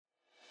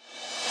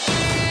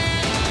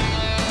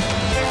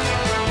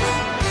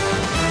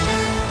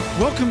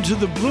Welcome to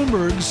the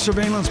Bloomberg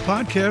Surveillance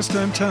Podcast.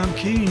 I'm Tom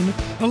Keene,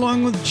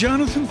 along with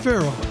Jonathan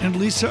Farrell and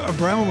Lisa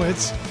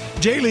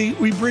Abramowitz. Daily,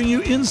 we bring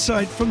you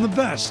insight from the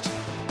best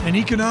in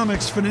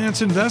economics,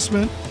 finance,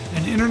 investment,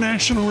 and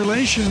international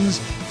relations.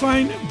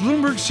 Find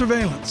Bloomberg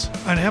Surveillance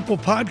on Apple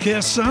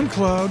Podcasts,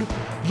 SoundCloud,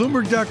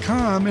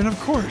 Bloomberg.com, and of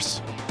course,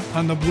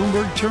 on the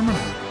Bloomberg Terminal.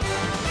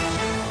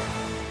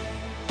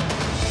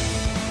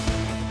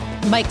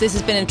 Mike, this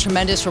has been a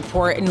tremendous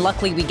report, and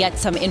luckily we get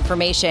some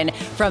information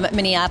from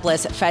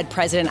Minneapolis Fed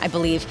President. I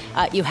believe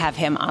you have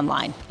him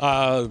online.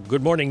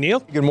 Good morning, Neel.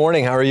 Good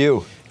morning. How are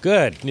you?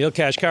 Good. Neel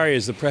Kashkari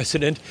is the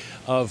president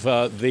of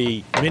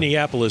the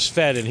Minneapolis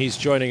Fed, and he's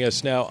joining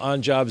us now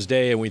on Jobs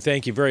Day, and we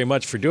thank you very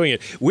much for doing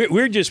it.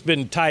 We're just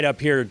been tied up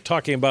here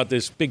talking about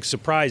this big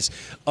surprise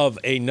of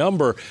a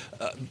number.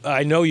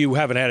 I know you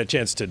haven't had a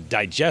chance to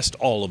digest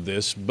all of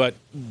this, but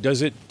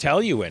does it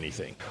tell you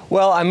anything?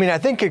 Well, I mean, I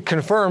think it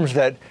confirms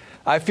that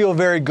I feel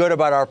very good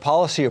about our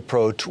policy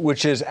approach,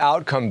 which is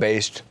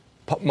outcome-based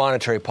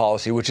monetary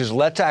policy, which is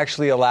let's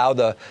actually allow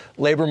the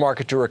labor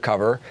market to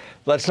recover.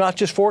 Let's not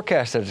just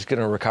forecast that it's going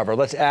to recover.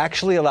 Let's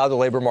actually allow the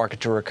labor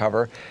market to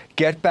recover,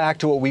 get back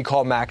to what we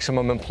call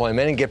maximum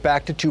employment, and get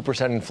back to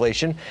 2%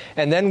 inflation,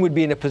 and then we'd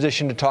be in a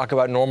position to talk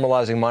about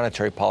normalizing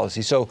monetary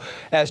policy. So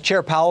as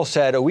Chair Powell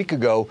said a week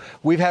ago,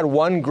 we've had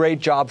one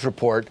great jobs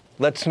report.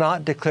 Let's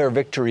not declare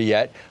victory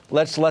yet.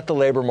 Let's let the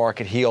labor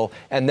market heal,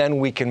 and then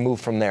we can move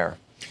from there.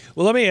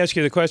 Well, let me ask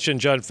you the question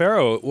John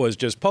Farrow was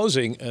just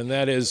posing, and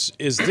that is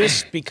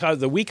this because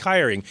the weak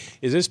hiring,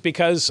 is this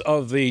because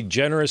of the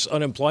generous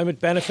unemployment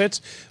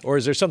benefits, or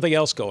is there something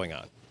else going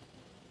on?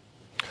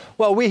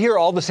 Well, we hear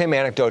all the same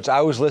anecdotes.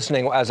 I was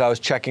listening as I was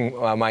checking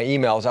my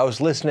emails. I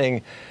was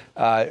listening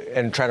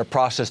and trying to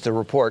process the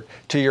report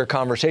to your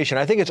conversation.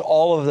 I think it's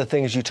all of the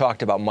things you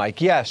talked about,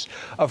 Mike. Yes,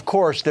 of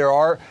course, there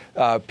are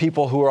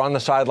people who are on the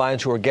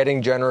sidelines who are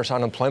getting generous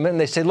unemployment, and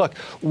they say, look,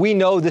 we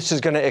know this is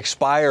going to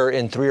expire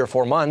in 3 or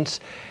 4 months.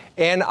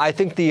 And I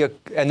think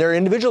and they're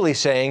individually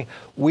saying,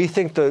 we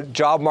think the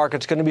job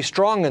market's going to be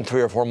strong in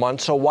 3 or 4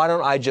 months, so why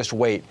don't I just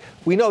wait?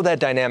 We know that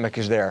dynamic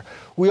is there.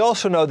 We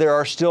also know there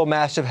are still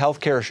massive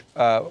childcare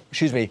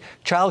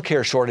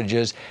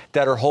shortages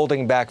that are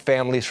holding back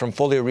families from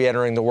fully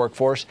re-entering the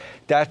workforce.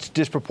 That's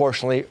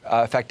disproportionately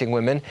affecting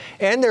women.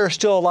 And there are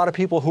still a lot of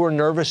people who are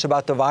nervous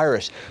about the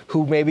virus,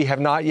 who maybe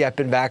have not yet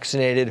been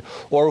vaccinated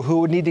or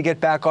who would need to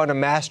get back onto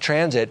mass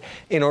transit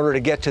in order to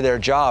get to their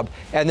job.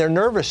 And they're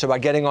nervous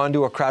about getting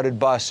onto a crowded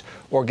bus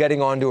or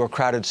getting onto a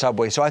crowded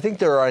subway. So I think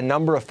there are a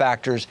number of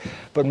factors,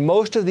 but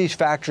most of these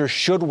factors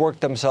should work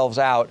themselves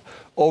out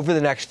over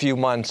the next few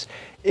months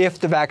if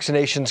the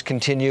vaccinations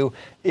continue,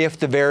 if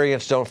the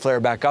variants don't flare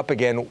back up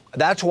again.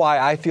 That's why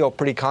I feel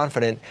pretty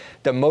confident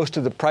that most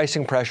of the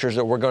pricing pressures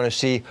that we're going to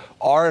see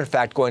are in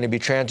fact going to be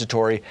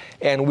transitory,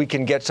 and we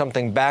can get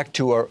something back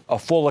to a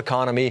full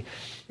economy,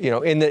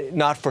 in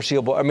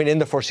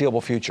the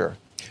foreseeable future.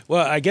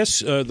 Well, I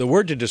guess the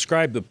word to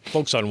describe the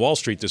folks on Wall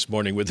Street this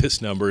morning with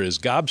this number is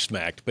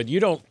gobsmacked, but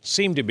you don't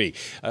seem to be.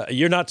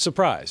 You're not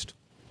surprised.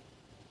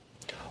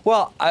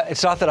 Well,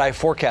 it's not that I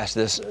forecast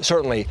this,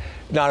 certainly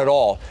not at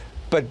all.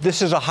 But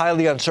this is a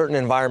highly uncertain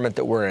environment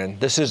that we're in.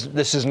 This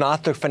is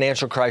not the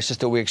financial crisis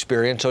that we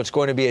experienced, so it's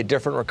going to be a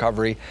different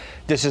recovery.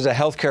 This is a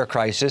healthcare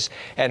crisis,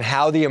 and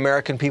how the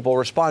American people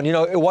respond.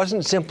 It was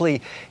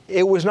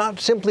not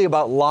simply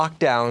about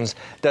lockdowns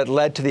that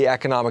led to the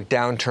economic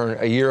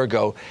downturn a year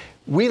ago.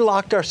 We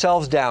locked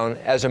ourselves down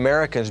as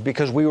Americans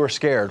because we were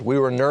scared. We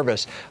were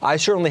nervous. I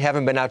certainly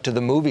haven't been out to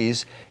the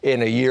movies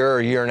in a year or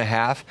a year and a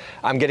half.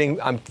 I'm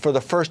for the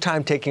first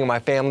time taking my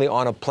family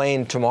on a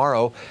plane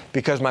tomorrow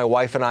because my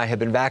wife and I have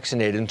been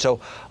vaccinated. And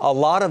so a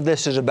lot of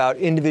this is about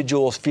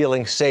individuals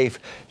feeling safe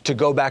to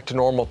go back to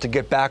normal, to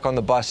get back on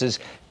the buses,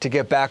 to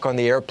get back on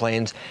the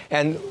airplanes.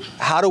 And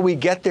how do we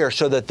get there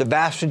so that the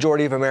vast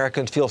majority of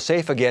Americans feel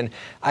safe again?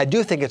 I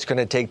do think it's going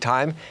to take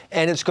time,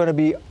 and there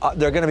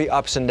are going to be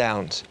ups and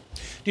downs.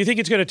 Do you think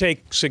it's going to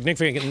take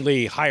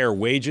significantly higher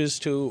wages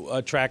to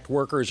attract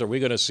workers? Are we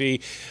going to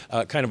see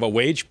kind of a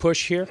wage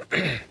push here?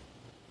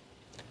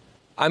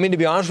 I mean, to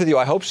be honest with you,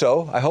 I hope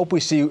so. I hope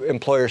we see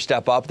employers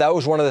step up. That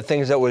was one of the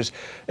things that was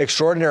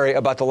extraordinary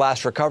about the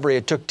last recovery.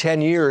 It took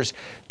 10 years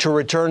to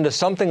return to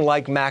something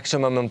like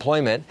maximum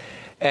employment.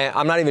 And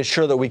I'm not even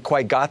sure that we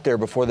quite got there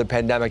before the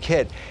pandemic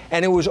hit.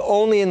 And it was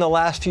only in the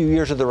last few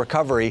years of the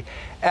recovery,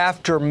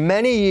 after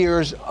many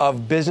years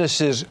of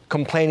businesses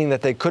complaining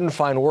that they couldn't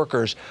find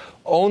workers,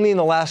 only in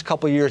the last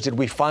couple of years did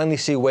we finally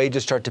see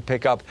wages start to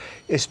pick up,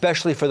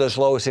 especially for those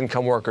lowest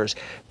income workers.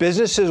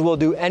 Businesses will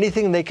do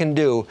anything they can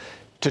do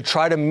to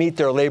try to meet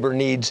their labor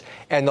needs,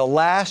 and the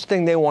last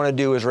thing they want to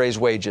do is raise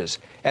wages.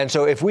 And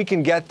so if we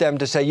can get them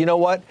to say, you know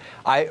what,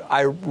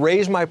 I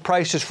raise my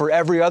prices for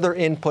every other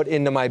input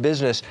into my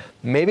business,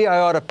 maybe I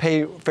ought to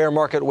pay fair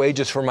market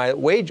wages for my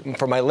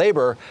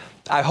labor.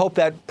 I hope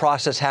that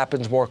process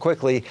happens more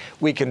quickly.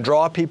 We can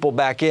draw people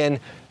back in,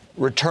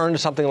 return to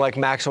something like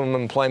maximum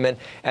employment,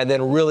 and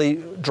then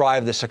really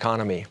drive this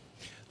economy.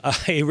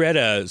 I read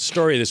a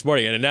story this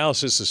morning, an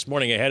analysis this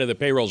morning ahead of the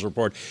payrolls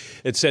report.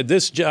 It said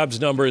this jobs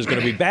number is going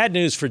to be bad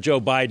news for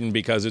Joe Biden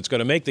because it's going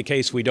to make the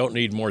case we don't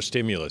need more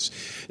stimulus.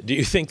 Do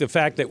you think the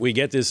fact that we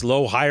get this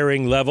low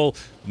hiring level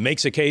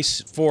makes a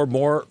case for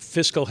more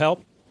fiscal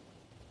help?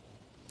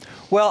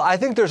 Well, I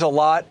think there's a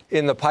lot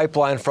in the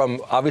pipeline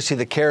from obviously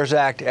the CARES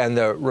Act and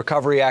the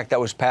Recovery Act that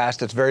was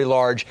passed. That's very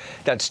large.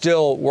 That's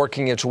still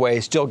working its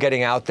way, still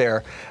getting out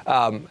there.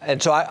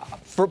 And so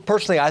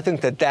personally, I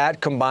think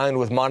that combined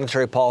with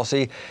monetary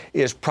policy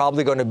is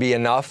probably going to be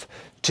enough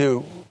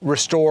to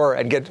restore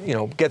and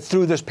get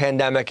through this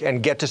pandemic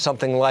and get to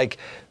something like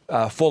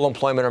full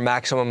employment or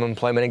maximum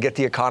employment and get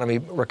the economy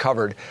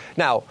recovered.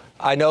 Now,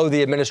 I know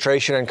the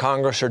administration and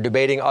Congress are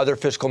debating other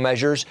fiscal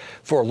measures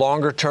for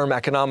longer-term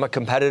economic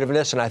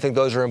competitiveness, and I think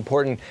those are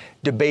important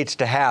debates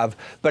to have.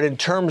 But in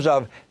terms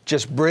of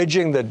just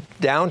bridging the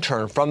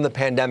downturn from the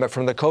pandemic,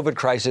 from the COVID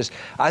crisis,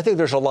 I think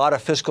there's a lot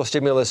of fiscal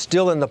stimulus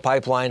still in the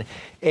pipeline,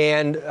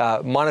 and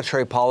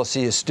monetary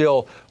policy is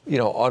still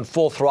on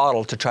full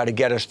throttle to try to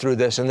get us through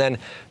this. And then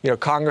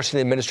Congress and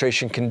the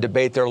administration can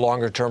debate their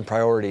longer-term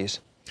priorities.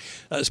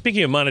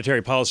 Speaking of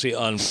monetary policy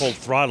on full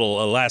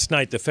throttle, last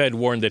night the Fed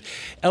warned that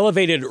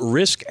elevated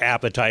risk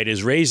appetite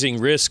is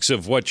raising risks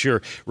of what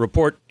your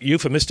report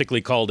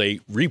euphemistically called a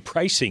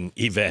repricing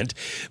event.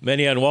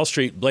 Many on Wall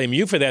Street blame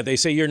you for that. They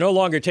say you're no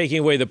longer taking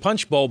away the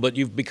punch bowl, but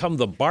you've become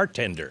the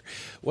bartender.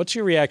 What's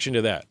your reaction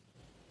to that?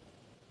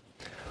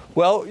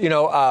 Well,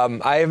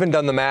 I haven't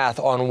done the math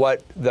on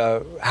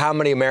how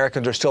many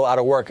Americans are still out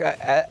of work.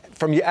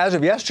 As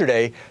of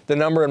yesterday, the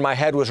number in my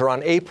head was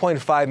around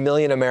 8.5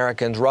 million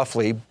Americans,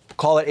 roughly,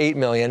 call it 8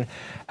 million,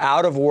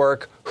 out of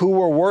work who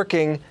were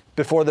working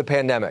before the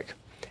pandemic.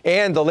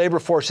 And the labor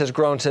force has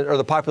grown, or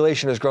the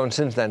population has grown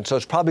since then. So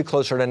it's probably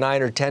closer to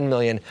 9 or 10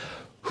 million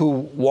who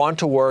want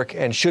to work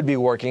and should be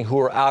working, who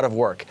are out of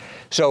work.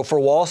 So for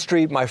Wall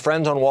Street, my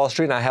friends on Wall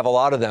Street, and I have a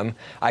lot of them,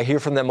 I hear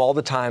from them all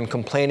the time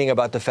complaining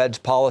about the Fed's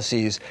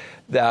policies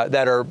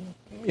that are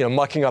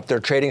mucking up their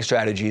trading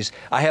strategies.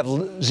 I have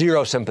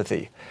zero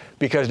sympathy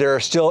because there are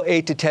still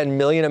 8 to 10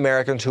 million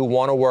Americans who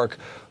want to work,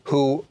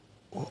 who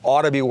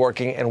ought to be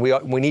working, and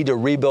we need to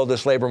rebuild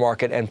this labor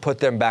market and put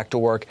them back to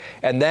work.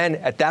 And then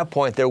at that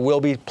point, there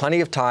will be plenty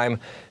of time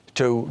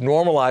to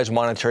normalize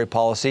monetary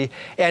policy.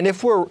 And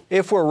if we're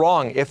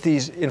wrong, if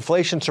these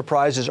inflation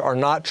surprises are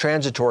not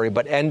transitory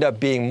but end up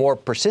being more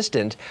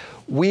persistent,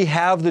 we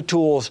have the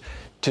tools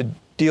to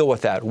deal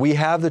with that. We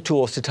have the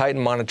tools to tighten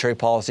monetary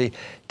policy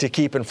to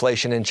keep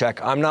inflation in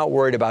check. I'm not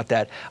worried about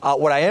that.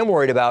 What I am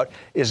worried about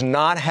is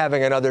not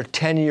having another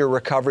 10-year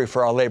recovery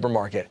for our labor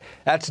market.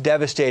 That's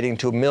devastating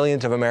to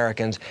millions of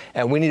Americans,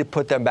 and we need to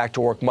put them back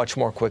to work much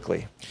more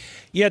quickly.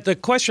 Yet the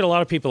question a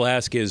lot of people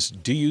ask is,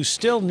 do you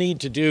still need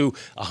to do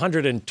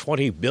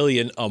 $120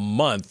 billion a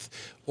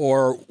month,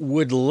 or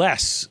would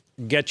less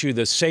get you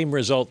the same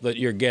result that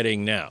you're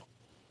getting now?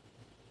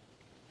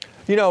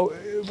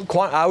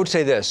 I would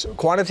say this.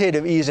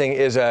 Quantitative easing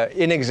is an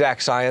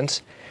inexact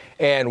science.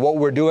 And what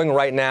we're doing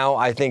right now,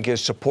 I think, is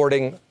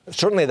supporting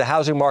certainly the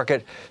housing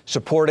market,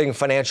 supporting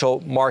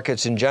financial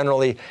markets in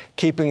generally,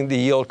 keeping the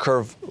yield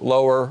curve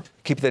lower,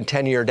 keeping the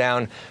 10-year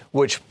down,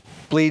 which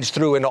bleeds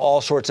through into all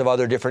sorts of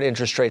other different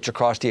interest rates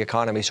across the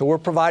economy. So we're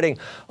providing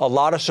a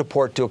lot of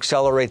support to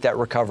accelerate that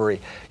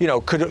recovery.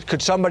 Could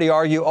somebody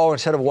argue,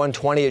 instead of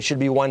 120, it should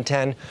be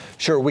 110?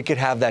 Sure, we could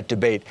have that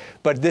debate.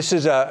 But this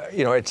is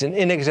it's an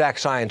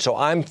inexact science. So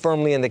I'm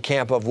firmly in the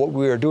camp of what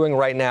we are doing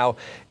right now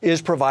is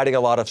providing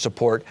a lot of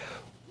support.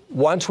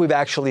 Once we've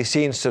actually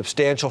seen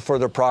substantial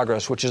further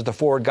progress, which is the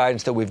forward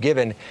guidance that we've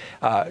given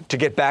to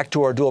get back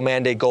to our dual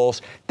mandate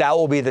goals, that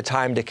will be the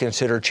time to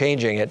consider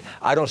changing it.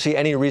 I don't see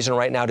any reason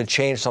right now to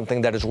change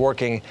something that is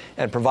working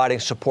and providing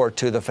support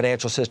to the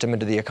financial system and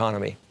to the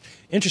economy.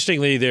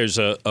 Interestingly, there's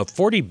a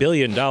 $40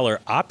 billion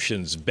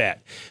options bet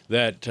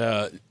that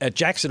at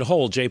Jackson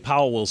Hole, Jay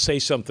Powell will say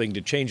something to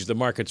change the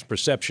market's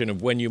perception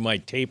of when you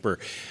might taper.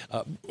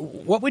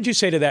 What would you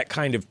say to that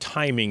kind of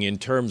timing in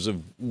terms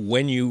of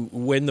when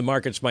the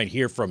markets might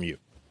hear from you?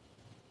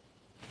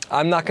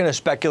 I'm not going to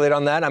speculate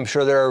on that. I'm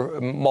sure there are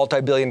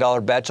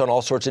multi-billion-dollar bets on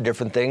all sorts of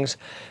different things.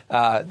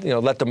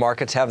 Let the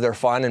markets have their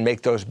fun and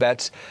make those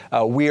bets.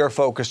 We are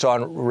focused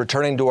on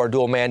returning to our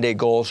dual mandate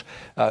goals,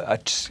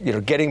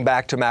 getting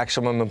back to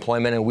maximum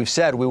employment. And we've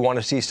said we want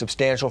to see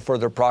substantial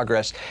further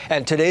progress.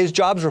 And today's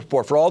jobs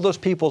report, for all those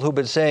people who've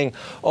been saying,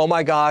 oh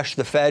my gosh,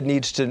 the Fed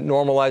needs to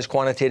normalize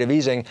quantitative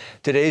easing,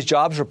 today's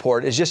jobs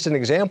report is just an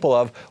example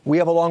of we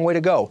have a long way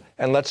to go.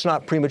 And let's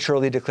not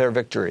prematurely declare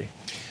victory.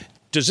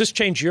 Does this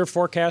change your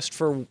forecast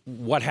for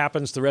what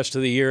happens the rest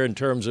of the year in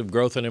terms of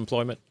growth and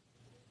employment?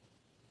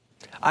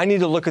 I need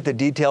to look at the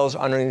details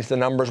underneath the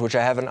numbers, which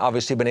I haven't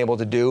obviously been able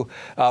to do.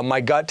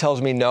 My gut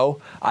tells me no.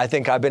 I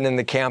think I've been in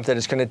the camp that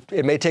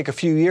it may take a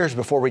few years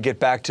before we get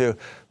back to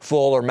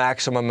full or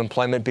maximum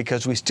employment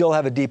because we still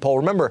have a deep hole.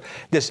 Remember,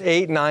 this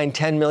 8, 9,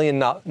 10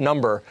 million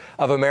number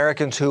of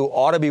Americans who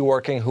ought to be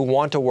working, who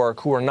want to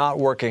work, who are not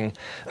working,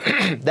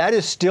 that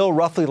is still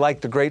roughly like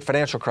the great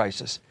financial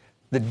crisis.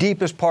 the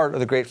deepest part of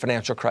the great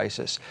financial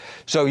crisis.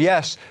 So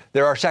yes,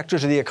 there are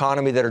sectors of the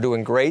economy that are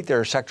doing great. There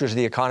are sectors of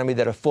the economy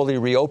that have fully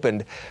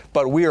reopened,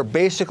 but we are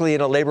basically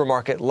in a labor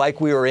market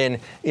like we were in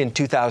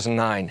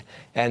 2009.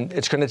 And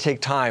it's going to take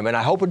time. And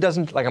I hope it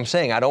doesn't, like I'm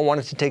saying, I don't want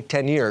it to take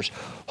 10 years.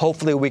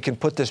 Hopefully we can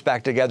put this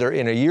back together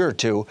in a year or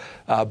two,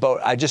 but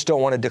I just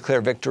don't want to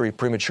declare victory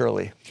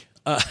prematurely.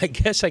 I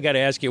guess I got to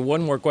ask you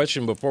one more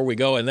question before we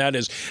go, and that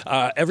is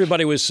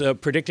everybody was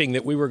predicting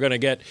that we were going to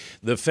get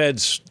the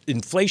Fed's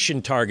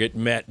inflation target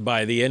met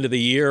by the end of the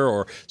year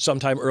or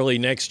sometime early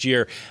next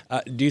year.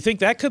 Do you think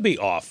that could be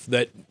off,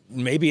 that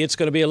maybe it's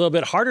going to be a little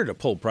bit harder to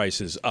pull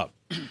prices up?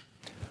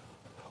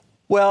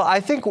 Well, I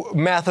think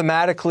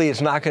mathematically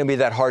it's not going to be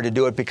that hard to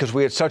do it because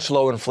we had such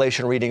low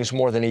inflation readings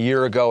more than a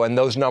year ago, and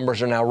those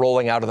numbers are now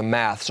rolling out of the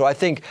math. So I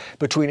think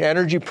between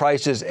energy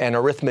prices and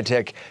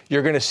arithmetic,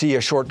 you're going to see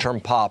a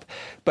short-term pop.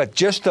 But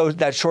just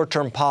that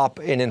short-term pop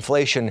in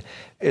inflation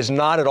is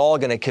not at all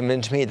going to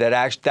convince me that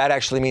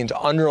actually means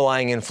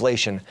underlying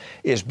inflation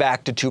is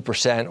back to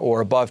 2%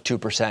 or above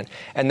 2%.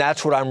 And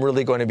that's what I'm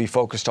really going to be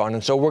focused on.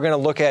 And so we're going to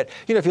look at,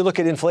 if you look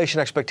at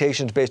inflation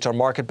expectations based on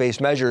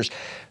market-based measures,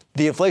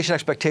 the inflation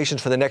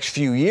expectations for the next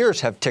few years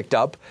have ticked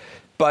up,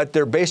 but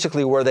they're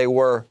basically where they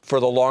were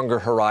for the longer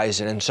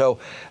horizon. And so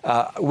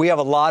we have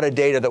a lot of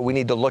data that we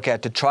need to look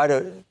at to try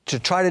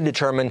to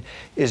determine,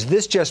 is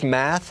this just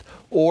math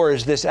or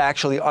is this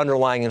actually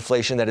underlying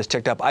inflation that has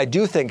ticked up? I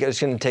do think it's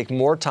going to take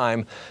more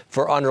time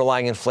for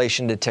underlying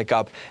inflation to tick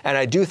up, and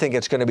I do think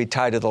it's going to be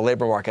tied to the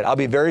labor market. I'll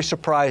be very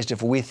surprised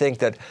if we think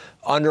that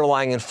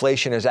underlying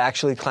inflation is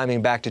actually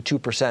climbing back to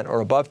 2%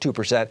 or above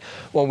 2%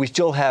 when we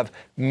still have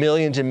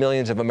millions and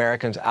millions of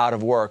Americans out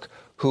of work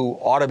who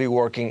ought to be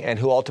working and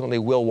who ultimately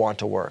will want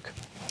to work.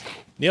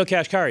 Neel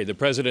Kashkari, the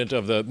president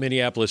of the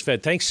Minneapolis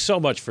Fed, thanks so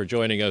much for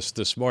joining us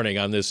this morning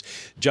on this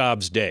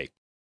Jobs Day.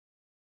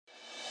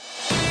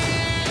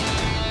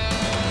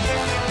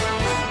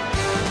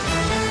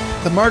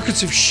 The markets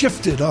have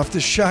shifted off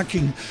the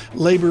shocking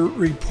labor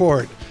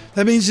report.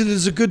 That means it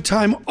is a good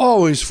time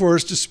always for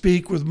us to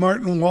speak with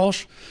Marty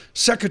Walsh,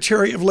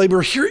 Secretary of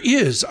Labor. Here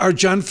is our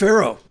John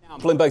Farrow.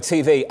 Bloomberg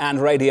TV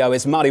and radio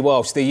is Marty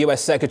Walsh, the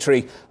U.S.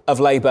 Secretary of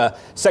Labor.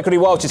 Secretary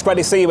Walsh, it's great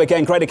to see you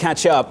again. Great to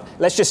catch up.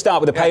 Let's just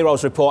start with the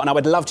payrolls report, and I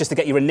would love just to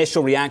get your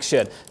initial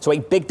reaction to a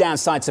big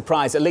downside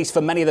surprise, at least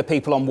for many of the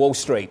people on Wall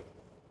Street.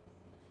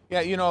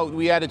 Yeah,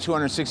 we added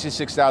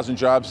 266,000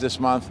 jobs this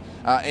month.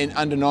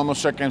 Under normal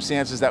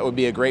circumstances, that would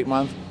be a great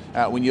month.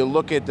 When you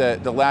look at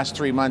the last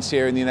 3 months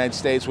here in the United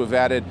States, we've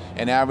added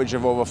an average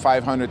of over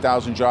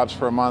 500,000 jobs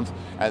per month.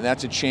 And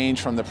that's a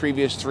change from the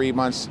previous 3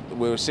 months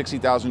where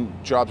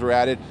 60,000 jobs were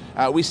added.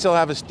 We still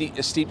have a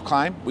steep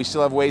climb. We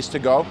still have ways to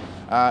go.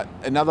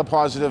 Another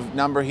positive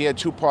number here,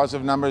 two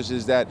positive numbers,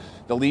 is that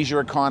the leisure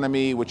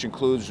economy, which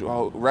includes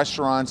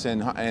restaurants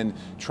and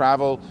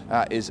travel,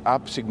 is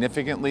up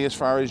significantly as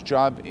far as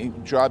job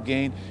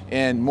gain,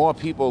 and more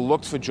people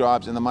looked for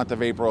jobs in the month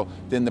of April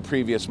than the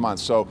previous month.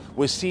 So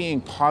we're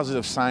seeing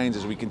positive signs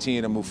as we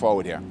continue to move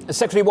forward here.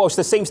 Secretary Walsh,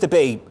 there seems to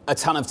be a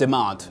ton of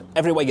demand.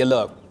 Everywhere you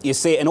look, you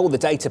see it in all the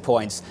data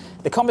points.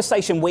 The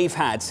conversation we've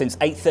had since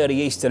 8:30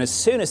 Eastern, as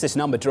soon as this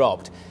number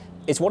dropped,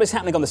 is what is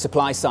happening on the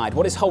supply side,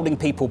 what is holding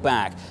people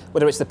back.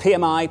 Whether it's the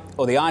PMI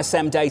or the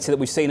ISM data that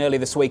we've seen earlier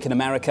this week in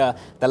America,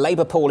 the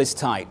labour pool is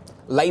tight.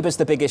 Labour's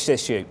the biggest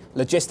issue.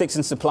 Logistics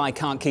and supply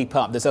can't keep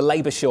up. There's a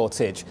labour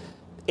shortage.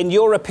 In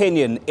your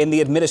opinion, in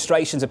the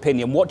administration's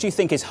opinion, what do you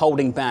think is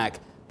holding back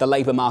the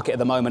labour market at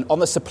the moment on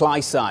the supply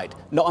side,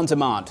 not on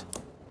demand?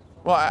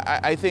 Well,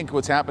 I think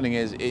what's happening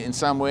is, in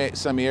some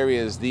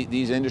areas,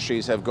 these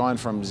industries have gone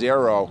from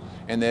 0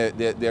 and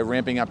they're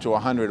ramping up to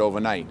 100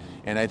 overnight.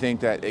 And I think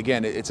that,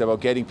 again, it's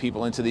about getting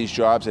people into these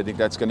jobs. I think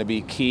that's going to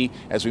be key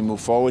as we move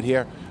forward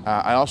here.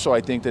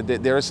 I think that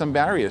there are some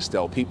barriers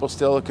still. People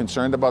still are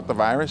concerned about the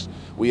virus.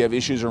 We have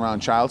issues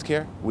around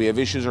childcare. We have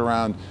issues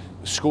around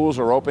schools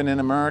are open in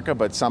America,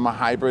 but some are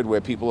hybrid where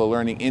people are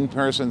learning in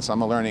person,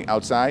 some are learning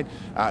outside.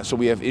 So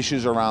we have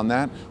issues around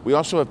that. We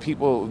also have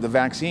the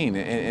vaccine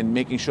and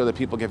making sure that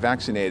people get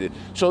vaccinated.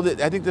 So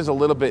I think there's a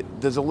little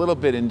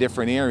bit in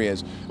different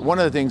areas. One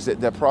of the things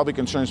that probably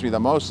concerns me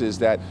the most is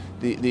that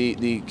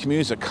the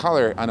communities of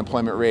color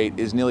unemployment rate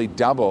is nearly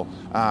double,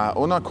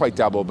 well, not quite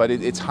double, but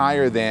it's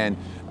higher than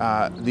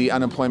the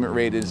unemployment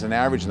rate is an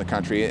average in the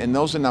country, and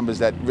those are numbers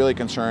that really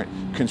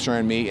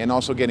concern me, and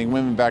also getting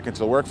women back into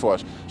the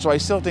workforce. So I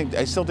still think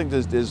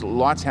there's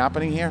lots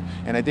happening here,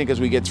 and I think as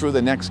we get through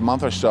the next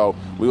month or so,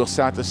 we will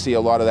start to see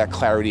a lot of that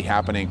clarity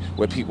happening,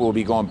 where people will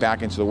be going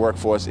back into the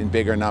workforce in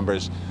bigger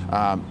numbers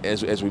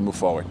as we move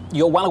forward.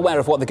 You're well aware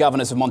of what the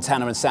governors of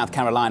Montana and South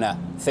Carolina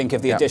think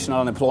of the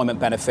additional unemployment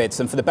benefits,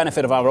 and for the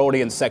benefit of our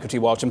audience, Secretary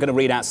Walsh, I'm going to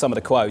read out some of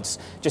the quotes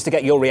just to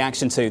get your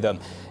reaction to them.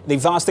 The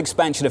vast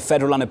expansion of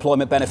federal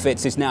unemployment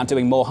benefits is now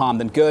doing more harm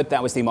than good.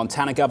 That was the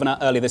Montana governor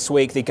earlier this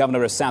week. The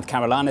governor of South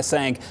Carolina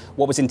saying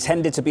what was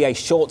intended to be a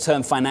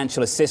short-term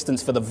financial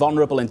assistance for the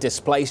vulnerable and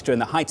displaced during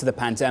the height of the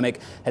pandemic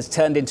has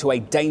turned into a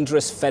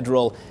dangerous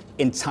federal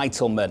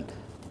entitlement.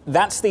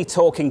 That's the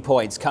talking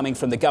points coming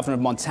from the governor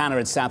of Montana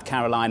and South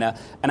Carolina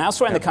and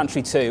elsewhere in the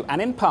country too,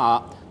 and in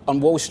part on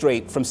Wall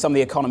Street from some of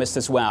the economists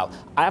as well.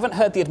 I haven't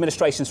heard the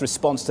administration's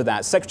response to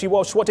that. Secretary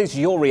Walsh, what is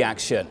your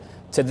reaction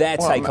to their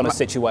take on the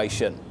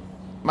situation?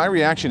 My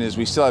reaction is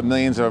we still have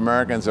millions of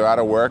Americans that are out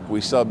of work.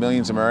 We still have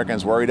millions of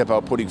Americans worried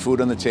about putting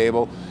food on the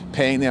table,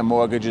 paying their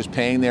mortgages,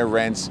 paying their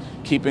rents,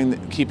 keeping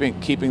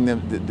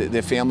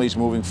their families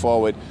moving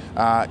forward.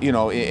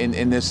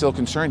 And there's still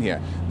concern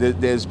here.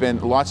 There's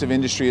been lots of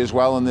industry as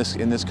well in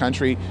this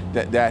country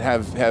that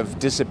have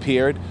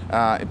disappeared.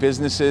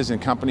 Businesses and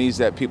companies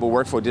that people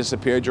work for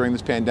disappeared during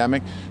this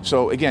pandemic.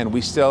 So again, we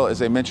still,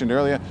 as I mentioned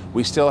earlier,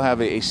 we still have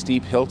a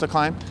steep hill to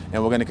climb,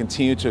 and we're going to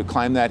continue to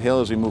climb that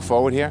hill as we move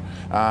forward here.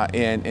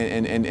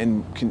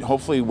 And can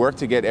hopefully work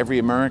to get every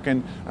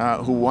American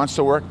who wants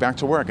to work back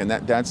to work. And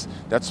that's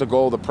the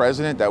goal of the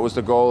president. That was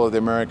the goal of the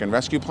American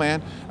Rescue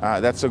Plan.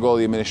 That's the goal of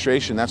the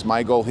administration. That's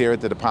my goal here at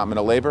the Department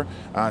of Labor,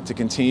 to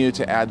continue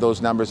to add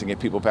those numbers and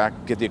get people back,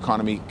 get the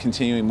economy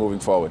continuing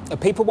moving forward.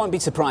 People won't be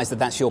surprised that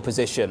that's your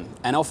position.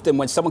 And often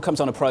when someone comes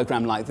on a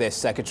program like this,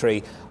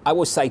 Secretary, I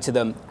will say to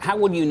them, how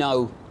will you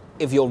know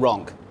if you're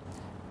wrong?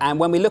 And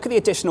when we look at the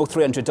additional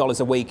 $300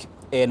 a week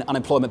in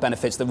unemployment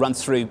benefits that run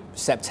through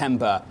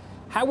September,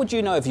 how would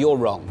you know if you're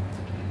wrong?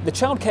 The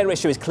childcare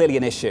issue is clearly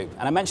an issue.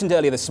 And I mentioned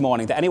earlier this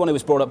morning that anyone who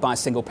was brought up by a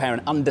single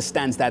parent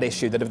understands that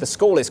issue, that if the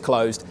school is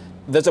closed,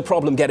 there's a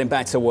problem getting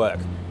back to work.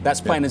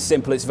 That's plain and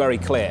simple, it's very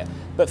clear.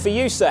 But for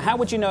you, sir, how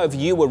would you know if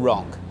you were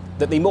wrong,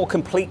 that the more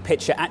complete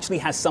picture actually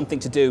has something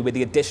to do with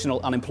the additional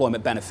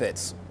unemployment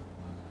benefits?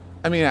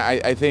 I mean,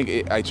 I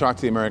think I talk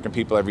to the American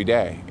people every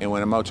day, and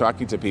when I'm out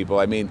talking to people,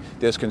 I mean,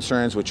 there's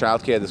concerns with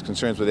childcare, there's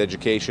concerns with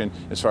education,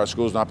 as far as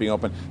schools not being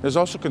open. There's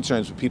also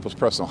concerns with people's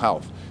personal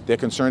health. They're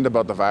concerned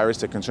about the virus,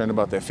 they're concerned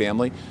about their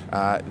family.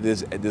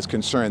 There's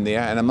concern there,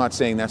 and I'm not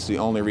saying that's the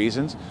only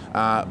reasons.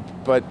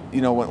 But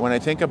when I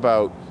think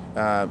about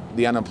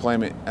the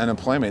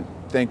unemployment,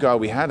 thank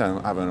God we had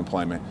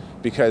unemployment,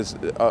 because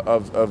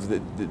of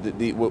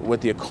what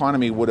the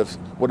economy would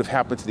have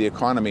happened to the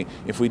economy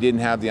if we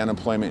didn't have the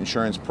unemployment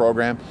insurance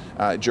program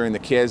during the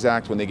CARES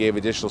Act, when they gave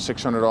additional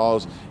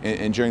 $600,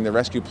 and during the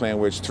rescue plan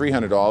where it's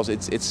 $300.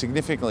 It's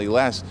significantly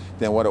less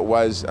than what it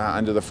was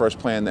under the first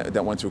plan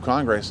that went through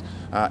Congress.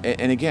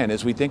 And again,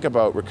 as we think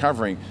about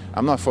recovering,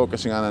 I'm not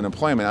focusing on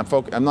unemployment.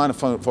 I'm not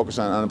focused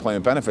on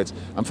unemployment benefits.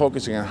 I'm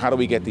focusing on how do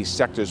we get these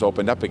sectors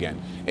opened up again,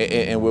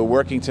 and we're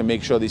working to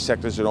make sure these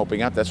sectors are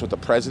opening up. That's what the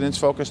president's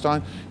focused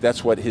on.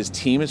 That's what his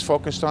team is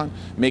focused on,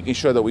 making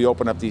sure that we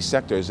open up these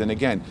sectors. And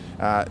again,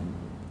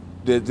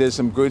 there's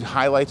some good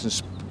highlights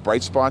and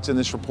bright spots in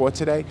this report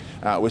today.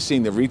 We're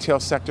seeing the retail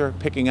sector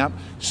picking up.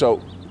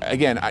 So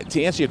again,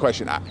 to answer your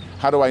question,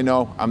 how do I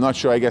know? I'm not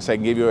sure. I guess I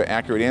can give you an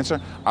accurate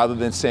answer, other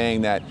than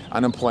saying that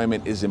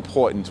unemployment is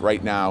important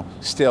right now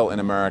still in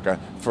America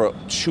for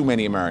too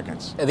many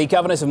Americans. The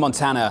governors of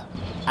Montana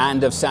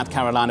and of South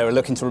Carolina are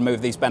looking to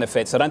remove these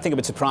benefits. I don't think it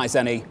would surprise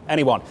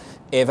anyone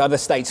if other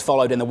states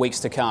followed in the weeks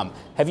to come.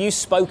 Have you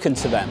spoken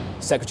to them,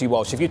 Secretary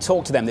Walsh? Have you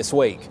talked to them this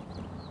week?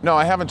 No,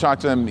 I haven't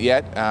talked to them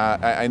yet.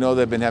 I know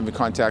they've been having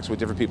contacts with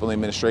different people in the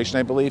administration,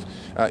 I believe.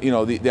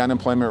 The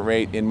unemployment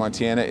rate in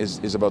Montana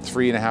is about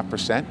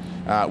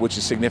 3.5%, which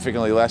is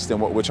significantly less than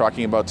what we're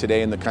talking about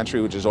today in the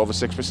country, which is over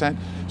 6%.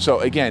 So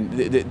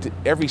again,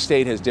 every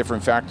state has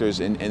different factors,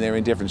 and they're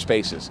in different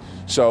spaces.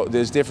 So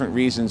there's different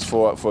reasons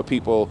for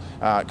people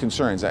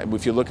concerns.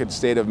 If you look at the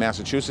state of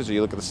Massachusetts, or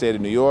you look at the state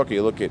of New York, or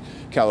you look at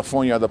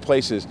California, other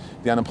places,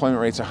 the unemployment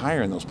rates are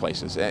higher in those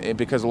places,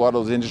 because a lot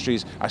of those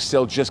industries are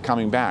still just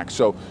coming back.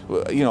 So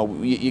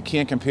you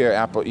can't compare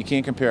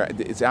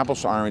it's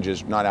apples to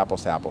oranges, not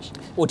apples to apples.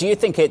 Well, do you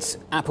think it's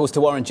apples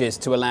to oranges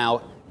to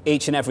allow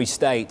each and every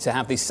state to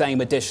have these same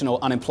additional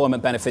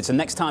unemployment benefits? And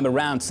next time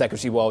around,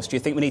 Secretary Walsh, do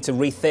you think we need to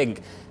rethink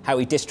how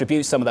we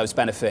distribute some of those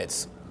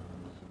benefits?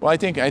 Well, I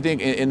think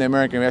in the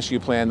American Rescue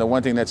Plan, the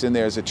one thing that's in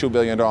there is a $2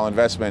 billion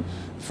investment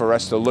for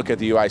us to look at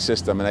the UI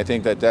system. And I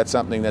think that that's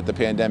something that the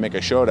pandemic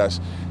has showed us,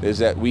 is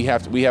that we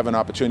have an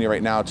opportunity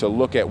right now to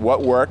look at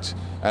what worked,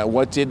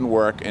 what didn't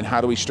work, and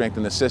how do we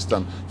strengthen the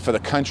system for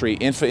the country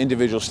and for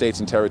individual states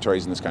and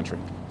territories in this country.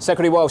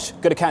 Secretary Walsh,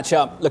 good to catch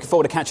up. Looking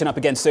forward to catching up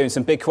again soon.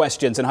 Some big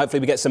questions, and hopefully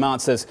we get some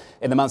answers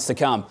in the months to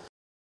come.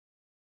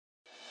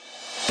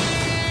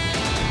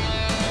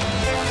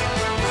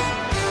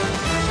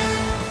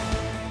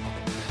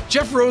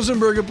 Jeff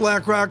Rosenberg at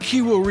BlackRock,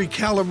 he will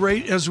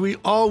recalibrate, as we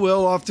all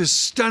will, off this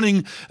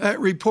stunning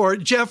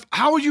report. Jeff,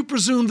 how would you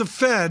presume the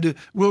Fed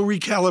will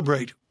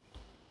recalibrate?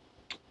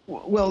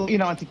 Well,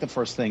 I think the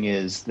first thing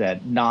is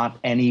that not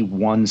any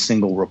one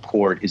single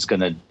report is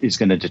going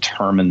to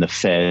determine the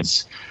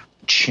Fed's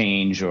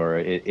change or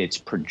its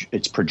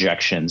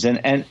projections.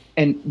 And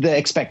the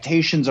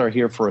expectations are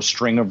here for a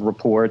string of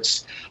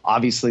reports.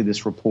 Obviously,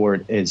 this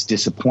report has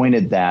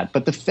disappointed that.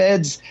 But the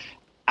Fed's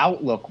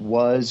outlook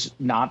was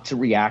not to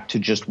react to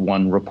just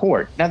one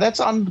report. Now, that's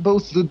on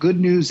both the good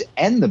news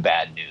and the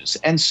bad news.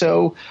 And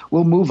so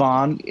we'll move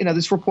on.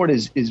 This report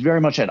is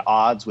very much at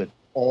odds with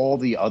all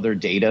the other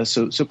data.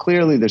 So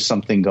clearly there's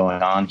something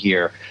going on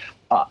here.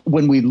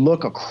 when we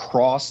look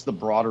across the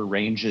broader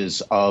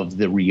ranges of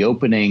the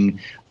reopening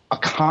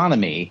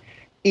economy,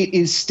 it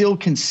is still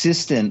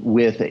consistent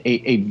with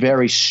a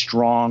very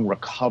strong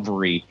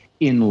recovery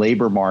in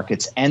labor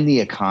markets and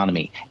the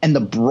economy. And the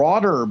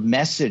broader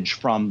message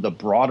from the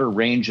broader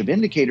range of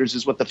indicators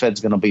is what the Fed's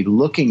going to be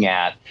looking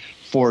at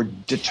for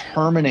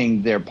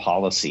determining their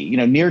policy.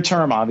 Near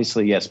term,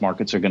 obviously, yes,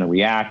 markets are going to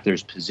react.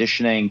 There's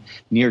positioning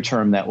near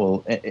term that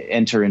will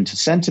enter into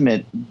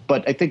sentiment.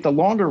 But I think the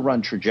longer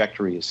run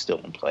trajectory is still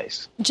in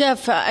place.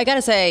 Jeff, I got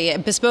to say,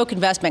 Bespoke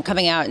Investment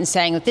coming out and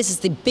saying that this is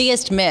the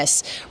biggest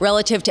miss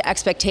relative to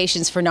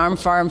expectations for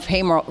non-farm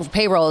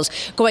payrolls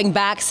going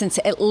back since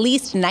at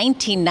least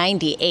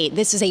 1998.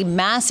 This is a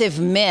massive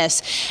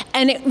miss.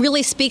 And it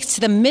really speaks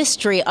to the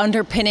mystery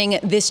underpinning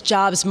this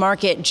jobs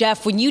market.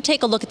 Jeff, when you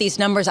take a look at these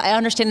numbers,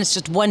 I understand it's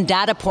just one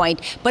data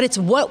point, but it's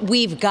what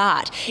we've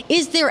got.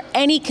 Is there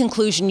any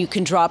conclusion you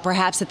can draw,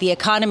 perhaps, that the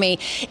economy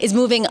is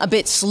moving a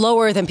bit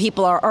slower than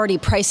people are already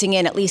pricing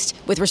in, at least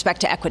with respect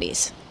to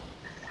equities?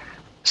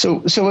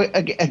 So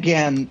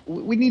again,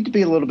 we need to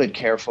be a little bit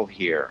careful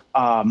here.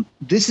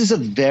 This is a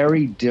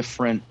very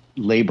different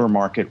labor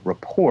market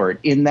report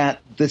in that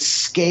the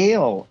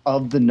scale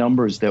of the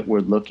numbers that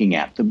we're looking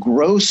at, the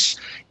gross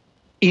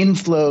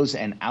inflows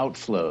and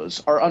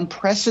outflows, are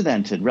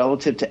unprecedented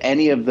relative to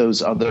any of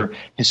those other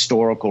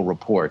historical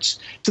reports.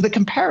 So the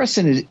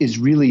comparison is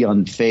really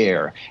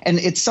unfair. And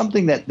it's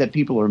something that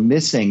people are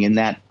missing, in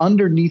that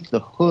underneath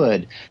the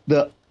hood,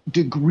 the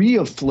degree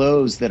of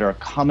flows that are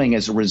coming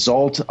as a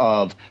result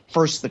of,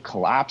 first, the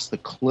collapse, the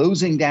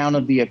closing down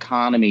of the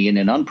economy in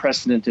an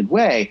unprecedented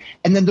way,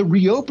 and then the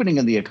reopening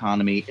of the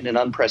economy in an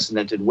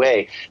unprecedented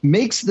way,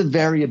 makes the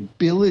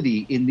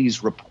variability in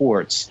these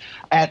reports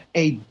at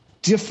a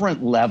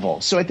different level.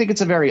 So I think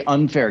it's a very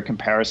unfair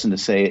comparison to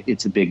say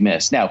it's a big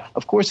miss. Now,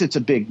 of course, it's a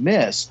big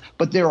miss,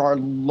 but there are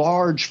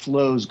large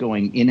flows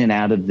going in and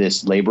out of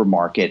this labor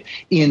market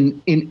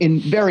in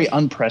very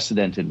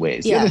unprecedented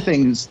ways. Yeah. The other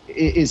thing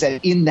is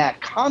that in that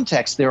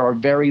context, there are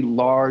very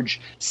large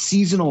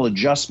seasonal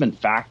adjustment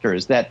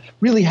factors that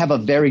really have a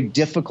very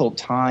difficult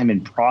time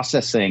in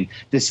processing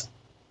this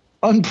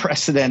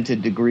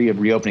unprecedented degree of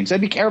reopening. So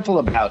I'd be careful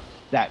about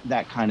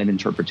that kind of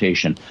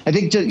interpretation. I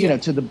think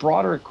to the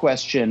broader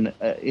question,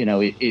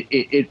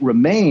 it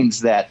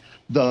remains that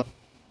the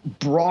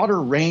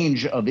broader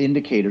range of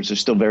indicators are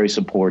still very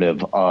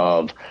supportive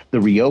of the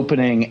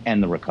reopening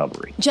and the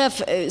recovery.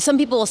 Jeff, some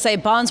people will say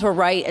bonds were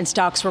right and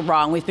stocks were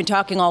wrong. We've been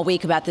talking all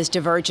week about this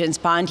divergence,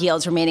 bond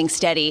yields remaining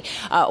steady,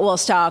 while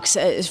stocks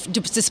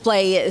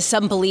display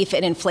some belief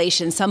in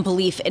inflation, some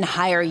belief in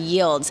higher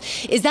yields.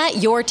 Is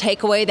that your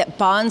takeaway, that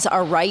bonds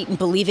are right in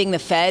believing the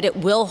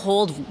Fed will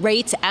hold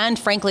rates and,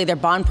 frankly, their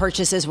bond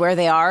purchases where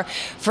they are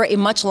for a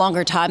much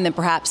longer time than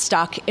perhaps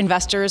stock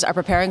investors are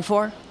preparing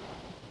for?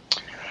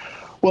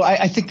 Well,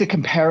 I think the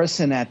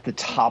comparison at the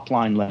top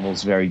line level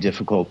is very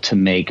difficult to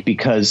make,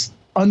 because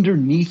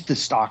underneath the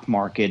stock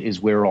market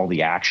is where all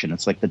the action.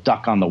 It's like the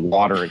duck on the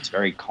water. It's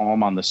very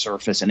calm on the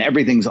surface and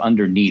everything's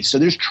underneath. So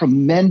there's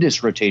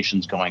tremendous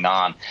rotations going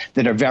on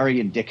that are very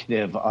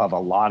indicative of a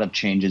lot of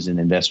changes in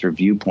investor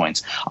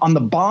viewpoints. On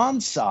the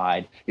bond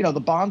side, the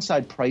bond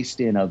side priced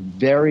in a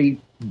very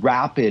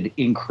rapid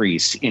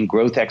increase in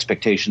growth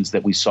expectations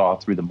that we saw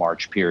through the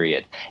March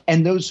period.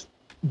 And those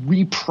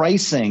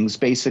repricings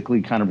basically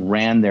kind of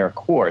ran their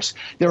course.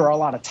 There are a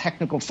lot of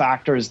technical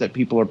factors that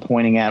people are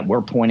pointing at,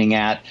 we're pointing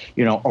at,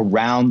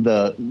 around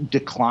the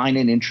decline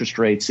in interest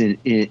rates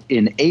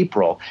in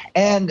April.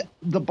 And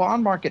the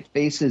bond market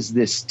faces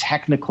this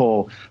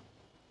technical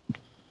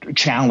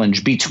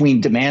challenge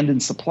between demand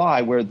and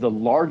supply, where the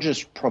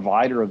largest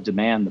provider of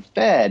demand, the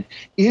Fed,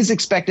 is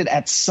expected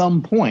at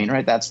some point,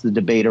 right? That's the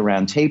debate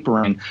around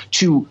tapering,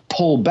 to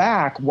pull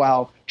back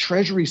while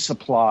Treasury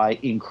supply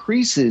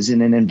increases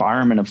in an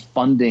environment of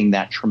funding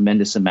that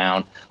tremendous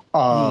amount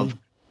of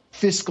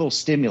fiscal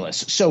stimulus.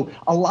 So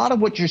a lot of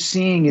what you're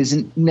seeing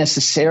isn't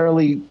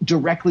necessarily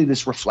directly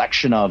this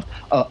reflection of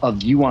a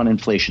view on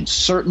inflation.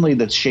 Certainly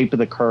the shape of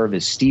the curve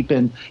is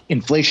steepened.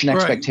 Inflation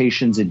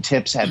expectations and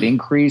tips have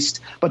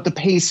increased, but the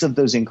pace of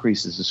those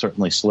increases has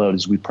certainly slowed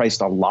as we priced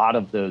a lot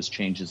of those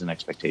changes in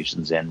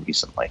expectations in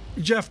recently.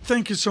 Jeff,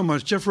 thank you so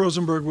much. Jeff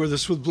Rosenberg with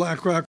us with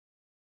BlackRock.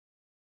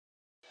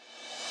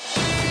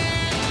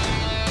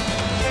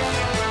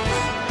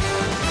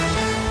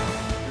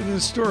 An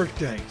historic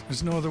day.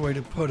 There's no other way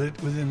to put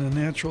it. Within a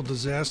natural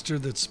disaster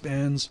that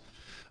spans,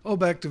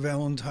 back to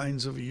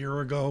Valentine's of a year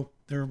ago,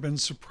 there have been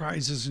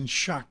surprises and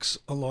shocks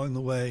along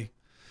the way.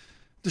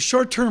 The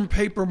short-term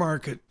paper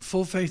market,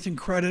 full faith and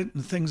credit,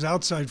 and things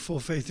outside full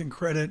faith and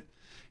credit,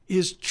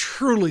 is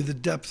truly the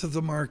depth of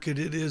the market.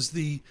 It is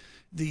the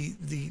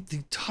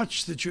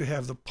touch that you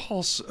have, the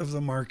pulse of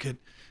the market,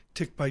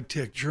 tick by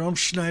tick. Jerome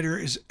Schneider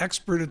is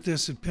expert at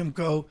this at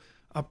PIMCO,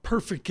 a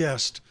perfect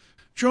guest.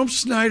 Jerome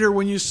Schneider,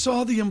 when you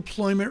saw the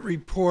employment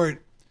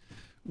report,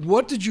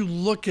 what did you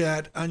look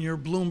at on your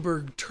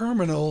Bloomberg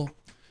terminal,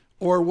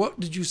 or what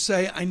did you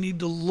say, I need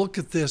to look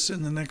at this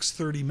in the next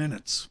 30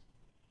 minutes?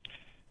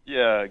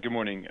 Yeah, good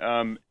morning.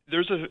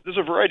 There's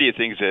a variety of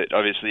things that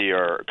obviously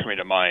are coming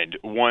to mind.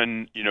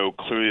 One,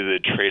 clearly the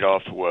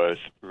trade-off with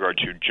regard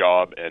to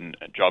job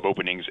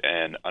openings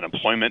and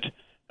unemployment.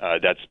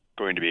 That's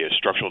going to be a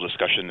structural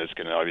discussion that's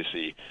going to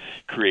obviously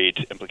create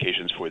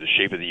implications for the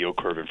shape of the yield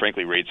curve and,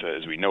 frankly, rates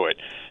as we know it.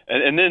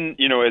 And then,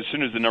 as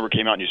soon as the number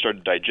came out and you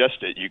started to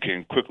digest it, you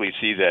can quickly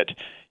see that,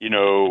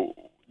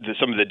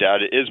 some of the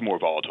data is more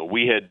volatile.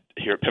 We had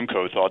here at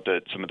PIMCO thought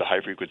that some of the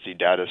high-frequency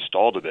data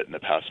stalled a bit in the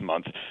past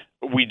month.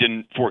 We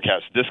didn't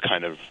forecast this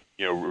kind of,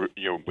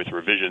 with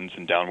revisions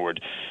and downward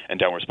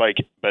spike.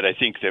 But I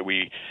think that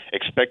we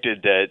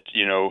expected that,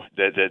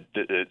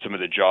 that some of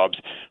the jobs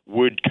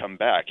would come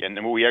back. And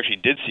then what we actually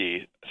did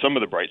see, some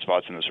of the bright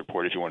spots in this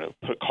report, if you want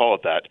to call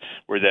it that,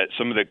 were that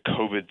some of the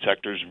COVID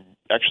sectors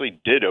actually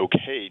did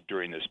okay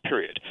during this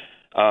period.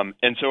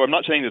 And so I'm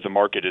not saying that the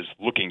market is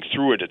looking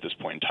through it at this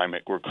point in time.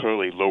 We're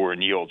clearly lower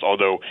in yields,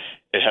 although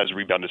it has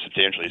rebounded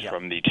substantially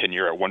from the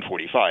 10-year at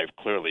 145,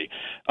 clearly.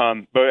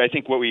 But I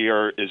think what we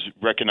are is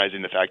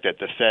recognizing the fact that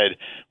the Fed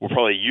will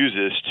probably use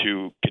this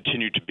to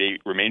continue to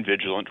remain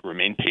vigilant,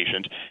 remain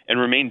patient, and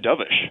remain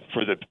dovish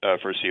for the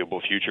foreseeable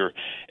future.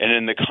 And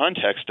in the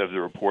context of the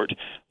report,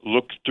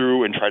 look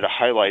through and try to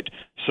highlight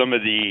some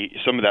of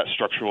that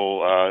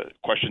structural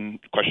questioning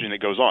that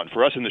goes on.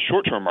 For us in the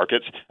short-term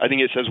markets, I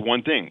think it says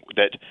one thing,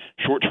 that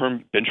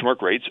short-term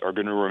benchmark rates are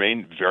going to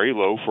remain very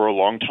low for a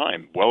long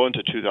time, well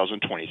into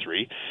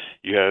 2023.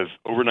 You have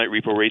overnight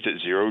repo rates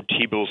at zero,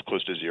 T-bills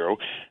close to zero,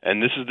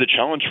 and this is the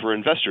challenge for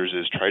investors,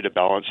 is try to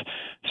balance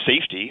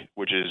safety,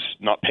 which is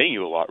not paying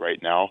you a lot right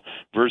now,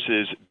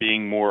 versus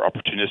being more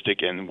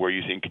opportunistic and where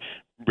you think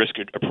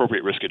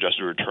appropriate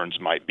risk-adjusted returns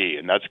might be.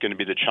 And that's going to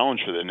be the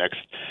challenge for the next,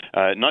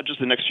 not just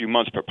the next few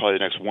months, but probably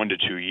the next 1 to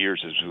 2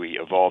 years as we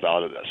evolve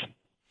out of this.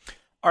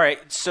 All right,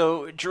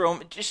 so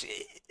Jerome, just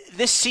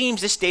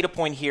this data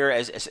point here,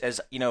 as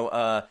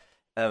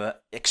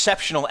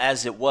exceptional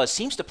as it was,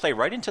 seems to play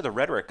right into the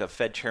rhetoric of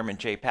Fed Chairman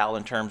Jay Powell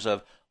in terms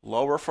of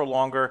lower for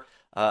longer.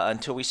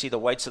 Until we see the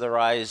whites of their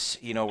eyes,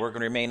 we're going to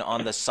remain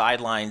on the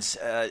sidelines.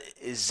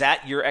 Is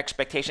that your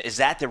expectation? Is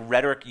that the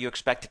rhetoric you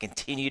expect to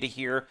continue to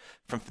hear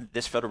from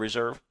this Federal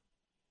Reserve?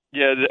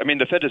 Yeah,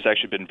 the Fed has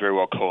actually been very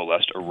well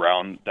coalesced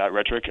around that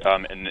rhetoric,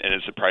 and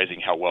it's surprising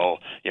how well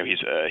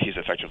he's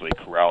effectively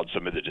corralled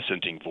some of the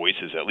dissenting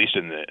voices, at least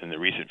in the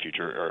recent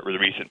future or the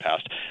recent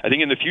past. I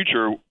think in the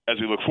future, as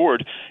we look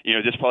forward,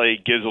 this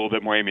probably gives a little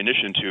bit more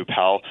ammunition to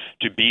Powell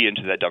to be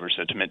into that dovish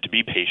sentiment, to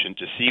be patient,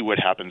 to see what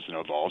happens and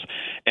evolves,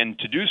 and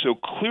to do so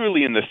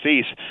clearly in the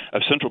face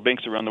of central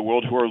banks around the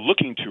world who are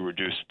looking to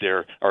reduce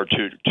to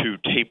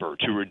taper,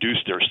 to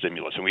reduce their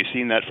stimulus. And we've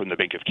seen that from the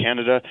Bank of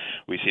Canada,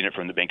 we've seen it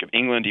from the Bank of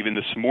England. Even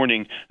this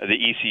morning, the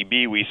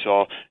ECB, we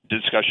saw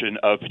discussion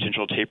of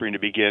potential tapering to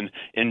begin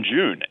in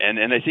June.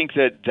 And I think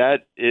that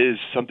is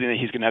something that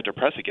he's going to have to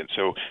press against.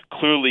 So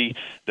clearly,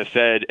 the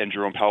Fed and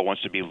Jerome Powell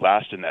wants to be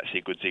last in that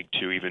sequencing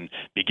to even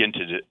begin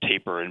to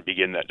taper and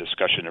begin that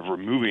discussion of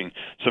removing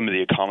some of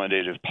the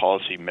accommodative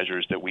policy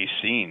measures that we've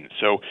seen.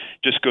 So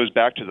just goes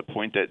back to the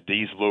point that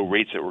these low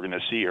rates that we're going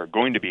to see are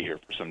going to be here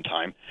for some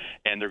time,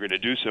 and they're going to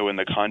do so in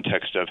the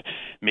context of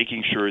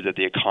making sure that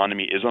the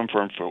economy is on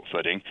firm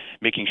footing,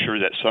 making sure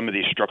that some of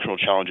these structural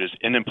challenges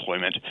in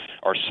employment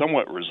are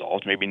somewhat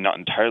resolved, maybe not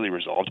entirely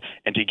resolved,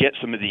 and to get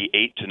some of the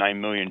 8 to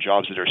 9 million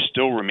jobs that are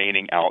still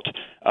remaining out,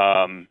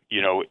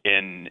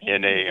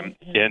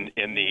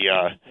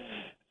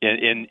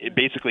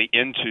 basically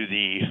into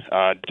the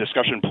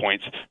discussion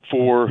points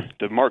for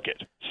the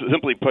market. So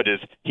simply put,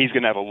 is he's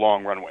going to have a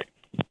long runway.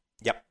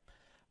 Yep.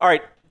 All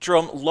right,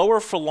 Jerome,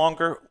 lower for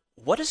longer.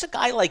 What does a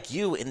guy like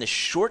you in the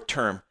short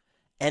term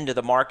end of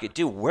the market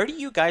do? Where do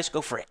you guys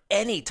go for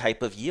any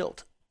type of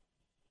yield?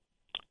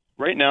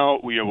 Right now,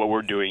 what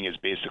we're doing is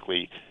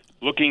basically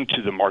looking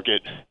to the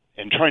market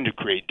and trying to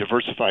create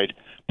diversified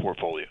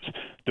portfolios.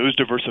 Those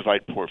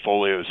diversified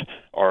portfolios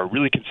are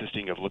really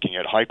consisting of looking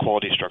at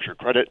high-quality structured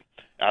credit,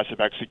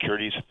 asset-backed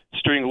securities,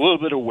 steering a little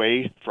bit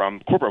away from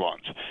corporate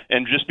bonds,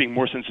 and just being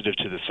more sensitive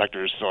to the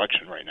sector's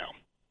selection right now.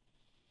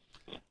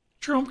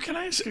 Jerome, can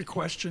I ask a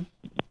question?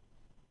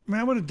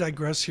 I want to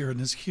digress here in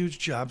this huge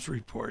jobs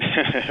report.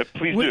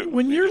 Please do.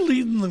 When you're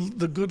leading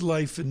the good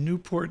life in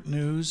Newport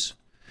News,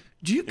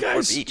 do you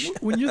guys,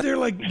 when you're there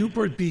like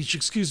Newport Beach,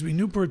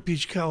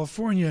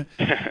 California,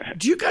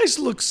 do you guys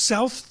look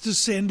south to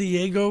San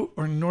Diego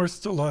or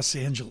north to Los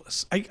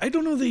Angeles? I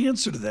don't know the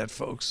answer to that,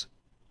 folks.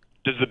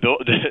 Does the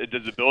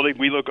building,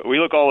 we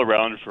look all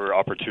around for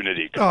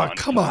opportunity.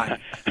 Come on.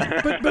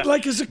 But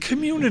like as a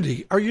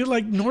community, are you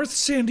like North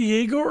San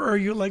Diego or are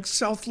you like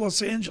South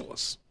Los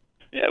Angeles?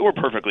 Yeah, we're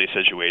perfectly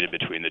situated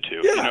between the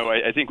two. Yeah.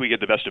 I think we get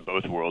the best of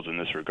both worlds in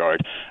this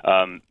regard.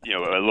 A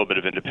little bit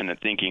of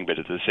independent thinking, but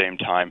at the same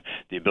time,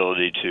 the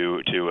ability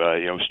to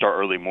start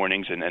early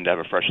mornings and have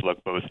a fresh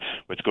look both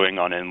what's going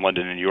on in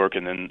London and New York,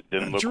 and then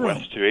look Jerome,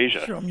 west to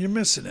Asia. Jerome, you're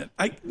missing it.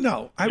 I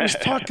was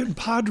talking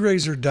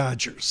Padres or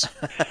Dodgers.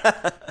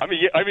 I'm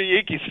a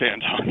Yankees fan,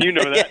 Tom. You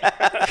know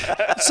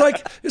that.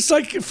 It's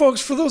like,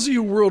 folks, for those of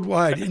you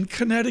worldwide, in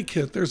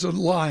Connecticut, there's a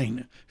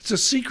line. It's a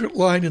secret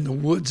line in the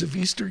woods of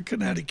eastern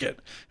Connecticut.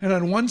 And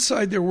on one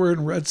side, they're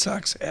wearing Red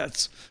Sox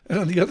hats. And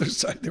on the other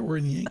side, they're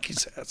wearing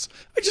Yankees hats.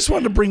 I just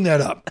wanted to bring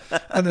that up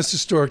on this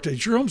historic day.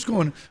 Jerome's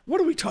going,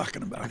 what are we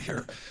talking about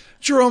here?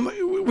 Jerome,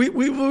 we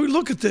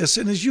look at this,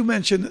 and as you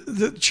mentioned,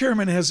 the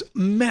chairman has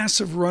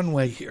massive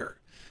runway here.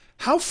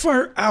 How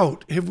far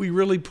out have we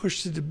really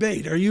pushed the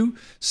debate? Are you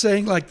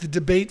saying like the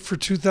debate for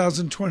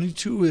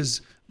 2022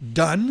 is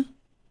done?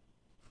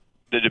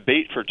 The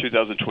debate for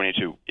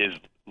 2022 is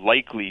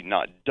likely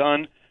not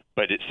done,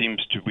 but it seem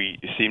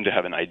to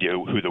have an idea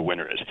who the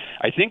winner is.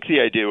 I think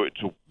the idea,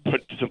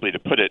 simply to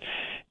put it,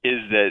 is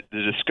that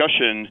the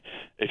discussion,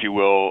 if you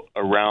will,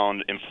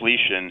 around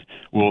inflation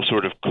will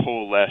sort of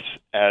coalesce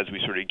as we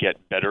sort of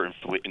get better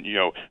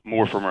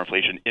more firmer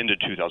inflation into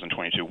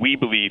 2022. We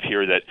believe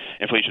here that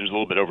inflation is a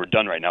little bit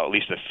overdone right now. At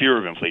least the fear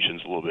of inflation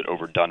is a little bit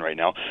overdone right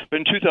now. But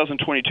in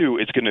 2022,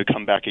 it's going to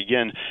come back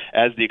again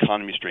as the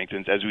economy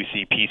strengthens, as we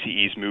see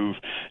PCEs move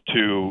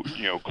to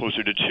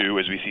closer to 2,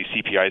 as we see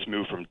CPIs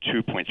move from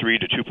 2.3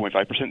 to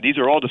 2.5%. These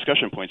are all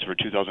discussion points for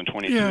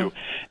 2022. Yeah.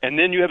 And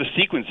then you have a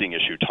sequencing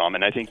issue, Tom,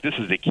 and I think this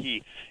is the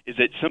key, is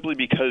that simply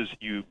because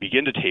you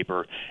begin to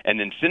taper and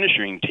then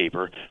finishing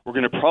taper, we're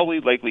going to probably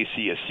likely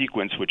see a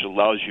sequence which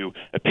allows you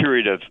a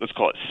period of, let's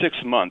call it 6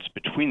 months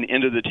between the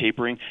end of the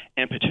tapering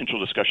and potential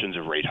discussions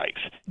of rate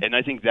hikes. And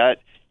I think that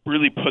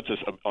really puts us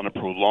on a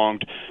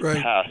prolonged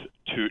path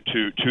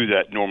to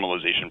that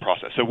normalization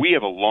process. So we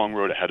have a long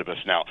road ahead of us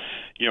now.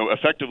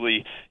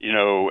 Effectively,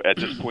 at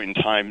this point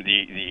in time,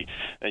 the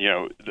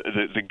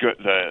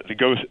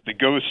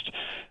ghost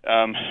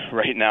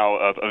right now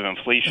of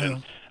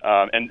inflation.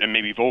 And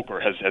maybe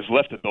Volcker has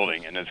left the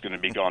building and is going to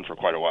be gone for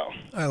quite a while.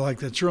 I like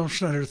that. Jerome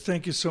Schneider,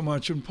 thank you so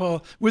much. And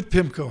Paul, with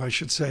PIMCO, I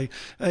should say,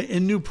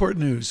 in Newport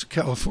News,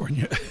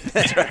 California.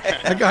 That's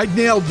right. I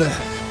nailed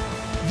that.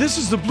 This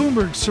is the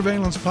Bloomberg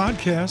Surveillance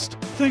Podcast.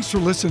 Thanks for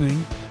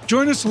listening.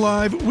 Join us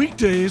live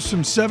weekdays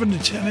from 7 to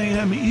 10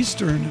 a.m.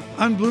 Eastern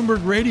on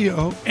Bloomberg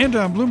Radio and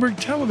on Bloomberg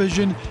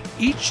Television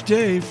each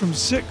day from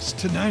 6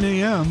 to 9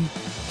 a.m.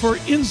 for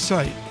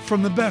insight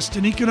from the best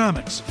in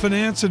economics,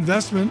 finance,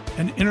 investment,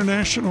 and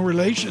international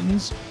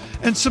relations.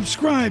 And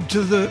subscribe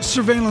to the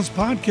Surveillance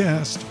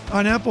Podcast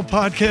on Apple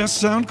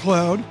Podcasts,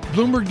 SoundCloud,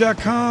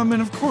 Bloomberg.com,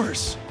 and of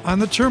course, on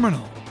the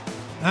terminal.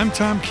 I'm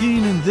Tom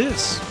Keene, and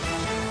this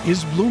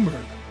is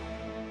Bloomberg.